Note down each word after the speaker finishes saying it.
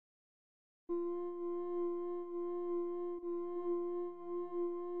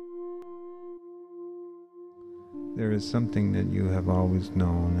There is something that you have always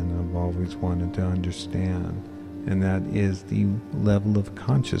known and have always wanted to understand, and that is the level of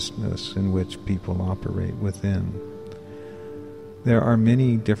consciousness in which people operate within. There are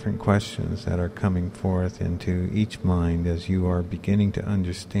many different questions that are coming forth into each mind as you are beginning to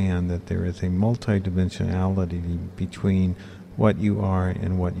understand that there is a multidimensionality between what you are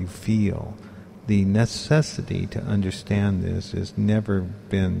and what you feel. The necessity to understand this has never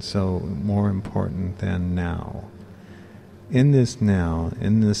been so more important than now. In this now,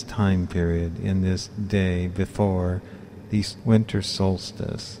 in this time period, in this day before the winter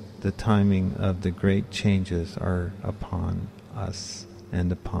solstice, the timing of the great changes are upon us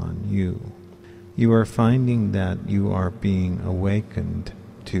and upon you. You are finding that you are being awakened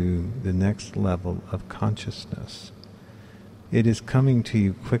to the next level of consciousness. It is coming to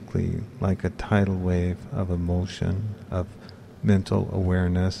you quickly like a tidal wave of emotion, of mental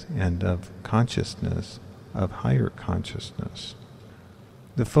awareness, and of consciousness, of higher consciousness.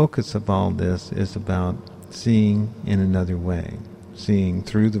 The focus of all this is about seeing in another way, seeing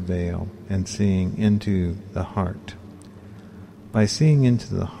through the veil and seeing into the heart. By seeing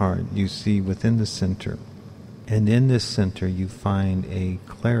into the heart, you see within the center, and in this center you find a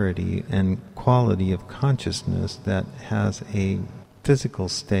clarity and quality of consciousness that has a physical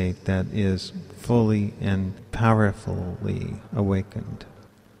state that is fully and powerfully awakened.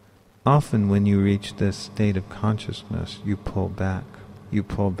 Often when you reach this state of consciousness, you pull back. You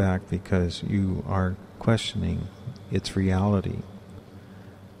pull back because you are questioning its reality.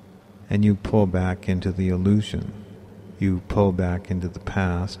 And you pull back into the illusion. You pull back into the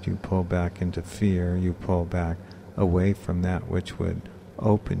past, you pull back into fear, you pull back away from that which would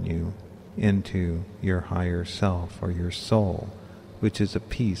open you into your higher self or your soul, which is a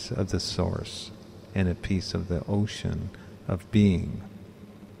piece of the source and a piece of the ocean of being.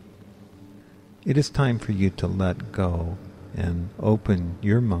 It is time for you to let go and open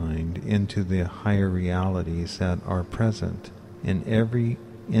your mind into the higher realities that are present in every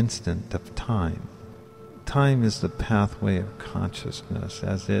instant of time. Time is the pathway of consciousness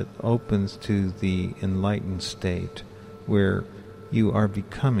as it opens to the enlightened state where you are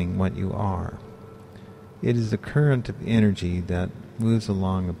becoming what you are. It is the current of energy that moves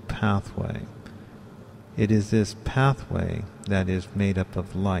along a pathway. It is this pathway that is made up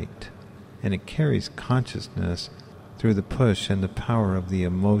of light, and it carries consciousness through the push and the power of the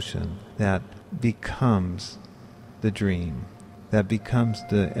emotion that becomes the dream, that becomes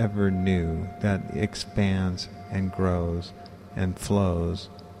the ever new, that expands and grows and flows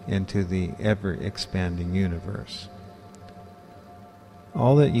into the ever expanding universe.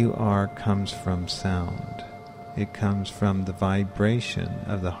 All that you are comes from sound. It comes from the vibration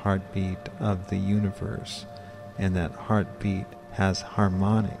of the heartbeat of the universe, and that heartbeat has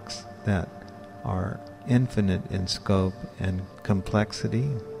harmonics that are infinite in scope and complexity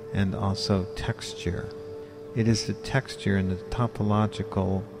and also texture. It is the texture and the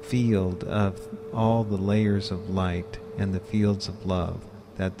topological field of all the layers of light and the fields of love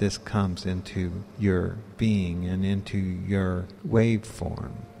that this comes into your being and into your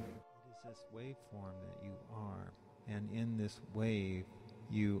waveform. It is this waveform that you are, and in this wave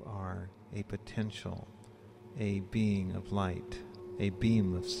you are a potential, a being of light, a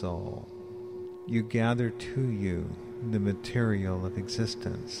beam of soul. You gather to you the material of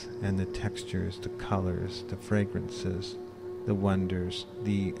existence and the textures, the colors, the fragrances, the wonders,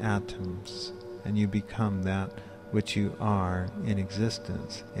 the atoms, and you become that which you are in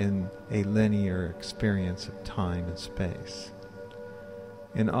existence in a linear experience of time and space.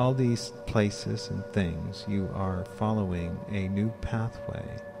 In all these places and things, you are following a new pathway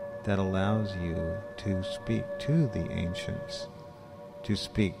that allows you to speak to the ancients, to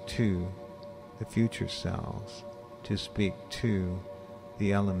speak to the future selves, to speak to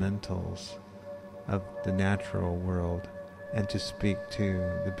the elementals of the natural world, and to speak to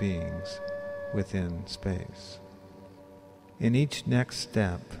the beings within space. In each next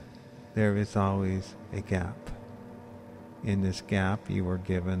step, there is always a gap. In this gap, you are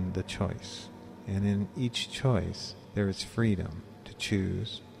given the choice, and in each choice, there is freedom to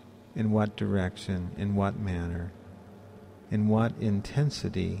choose in what direction, in what manner, in what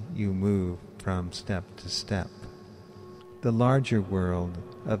intensity you move from step to step. The larger world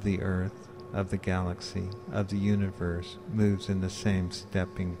of the earth, of the galaxy, of the universe moves in the same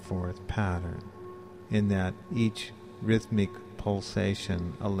stepping forth pattern, in that each rhythmic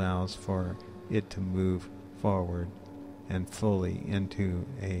pulsation allows for it to move forward and fully into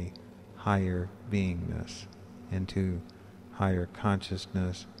a higher beingness, into higher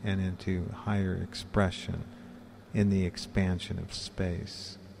consciousness and into higher expression in the expansion of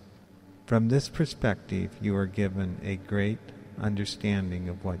space. From this perspective, you are given a great understanding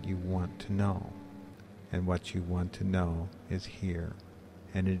of what you want to know. And what you want to know is here,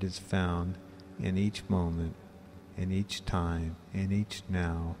 and it is found in each moment, in each time, in each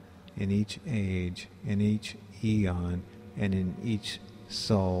now, in each age, in each eon, and in each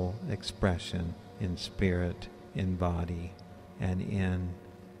soul expression, in spirit, in body, and in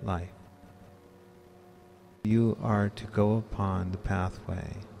life. You are to go upon the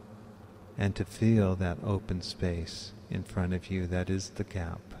pathway and to feel that open space in front of you that is the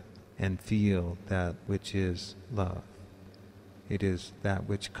gap, and feel that which is love. It is that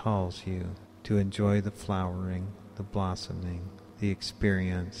which calls you to enjoy the flowering, the blossoming, the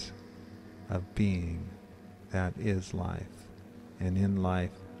experience of being that is life, and in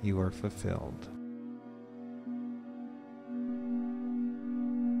life you are fulfilled.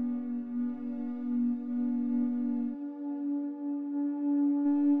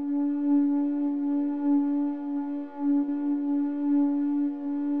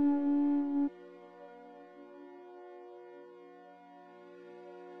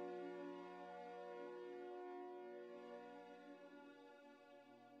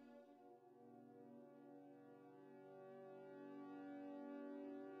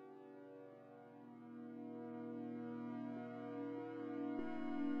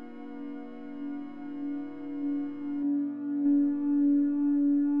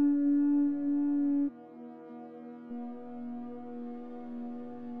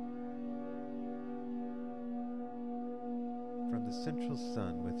 From the central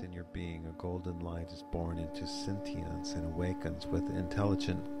sun within your being, a golden light is born into sentience and awakens with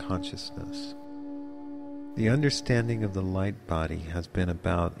intelligent consciousness. The understanding of the light body has been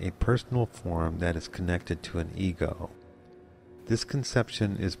about a personal form that is connected to an ego. This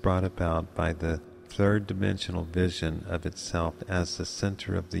conception is brought about by the third-dimensional vision of itself as the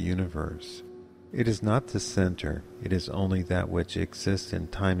center of the universe. It is not the center, it is only that which exists in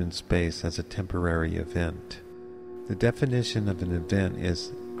time and space as a temporary event. The definition of an event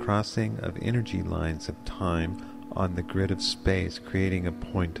is crossing of energy lines of time on the grid of space, creating a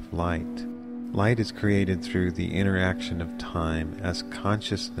point of light. Light is created through the interaction of time as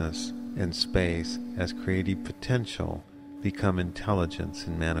consciousness and space as creative potential become intelligence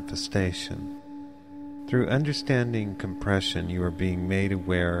and manifestation. Through understanding compression, you are being made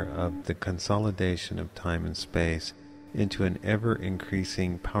aware of the consolidation of time and space into an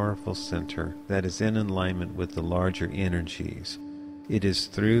ever-increasing powerful center that is in alignment with the larger energies. It is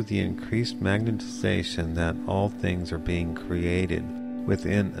through the increased magnetization that all things are being created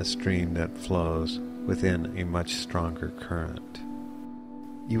within a stream that flows within a much stronger current.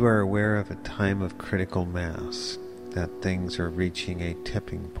 You are aware of a time of critical mass, that things are reaching a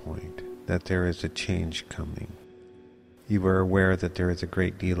tipping point, that there is a change coming. You are aware that there is a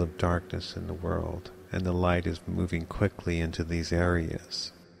great deal of darkness in the world, and the light is moving quickly into these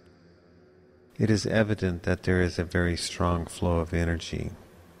areas. It is evident that there is a very strong flow of energy,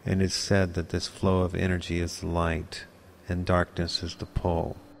 and it is said that this flow of energy is the light, and darkness is the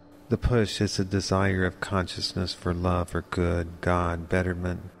pull. The push is the desire of consciousness for love or good, God,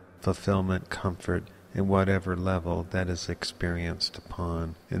 betterment, fulfillment, comfort, and whatever level that is experienced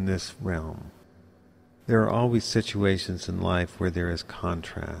upon in this realm. There are always situations in life where there is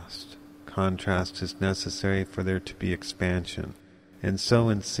contrast. Contrast is necessary for there to be expansion, and so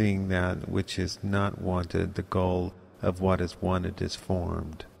in seeing that which is not wanted, the goal of what is wanted is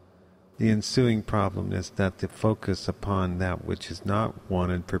formed. The ensuing problem is that the focus upon that which is not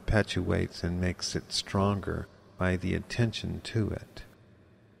wanted perpetuates and makes it stronger by the attention to it.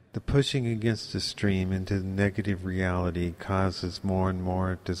 The pushing against the stream into the negative reality causes more and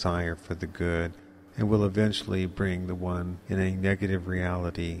more desire for the good, and will eventually bring the one in a negative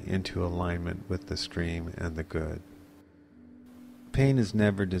reality into alignment with the stream and the good. Pain is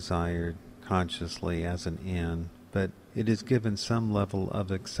never desired consciously as an end, but it is given some level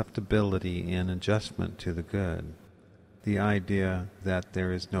of acceptability in adjustment to the good. The idea that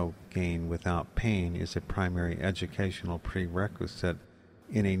there is no gain without pain is a primary educational prerequisite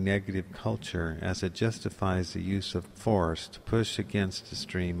in a negative culture, as it justifies the use of force to push against the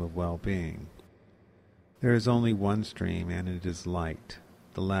stream of well-being. There is only one stream, and it is light.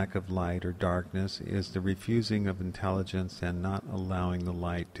 The lack of light or darkness is the refusing of intelligence and not allowing the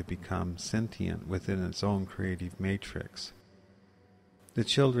light to become sentient within its own creative matrix. The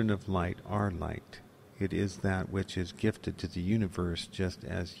children of light are light. It is that which is gifted to the universe just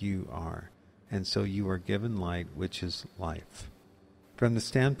as you are, and so you are given light, which is life. From the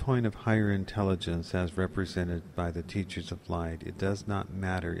standpoint of higher intelligence as represented by the teachers of light, it does not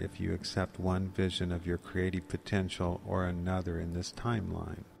matter if you accept one vision of your creative potential or another in this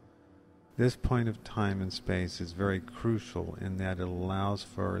timeline. This point of time and space is very crucial in that it allows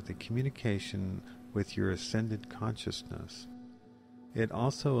for the communication with your ascended consciousness. It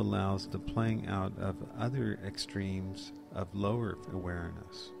also allows the playing out of other extremes of lower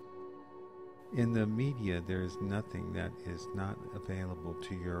awareness. In the media, there is nothing that is not available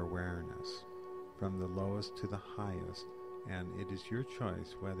to your awareness, from the lowest to the highest, and it is your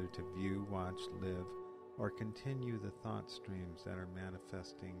choice whether to view, watch, live, or continue the thought streams that are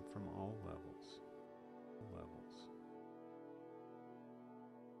manifesting from all levels.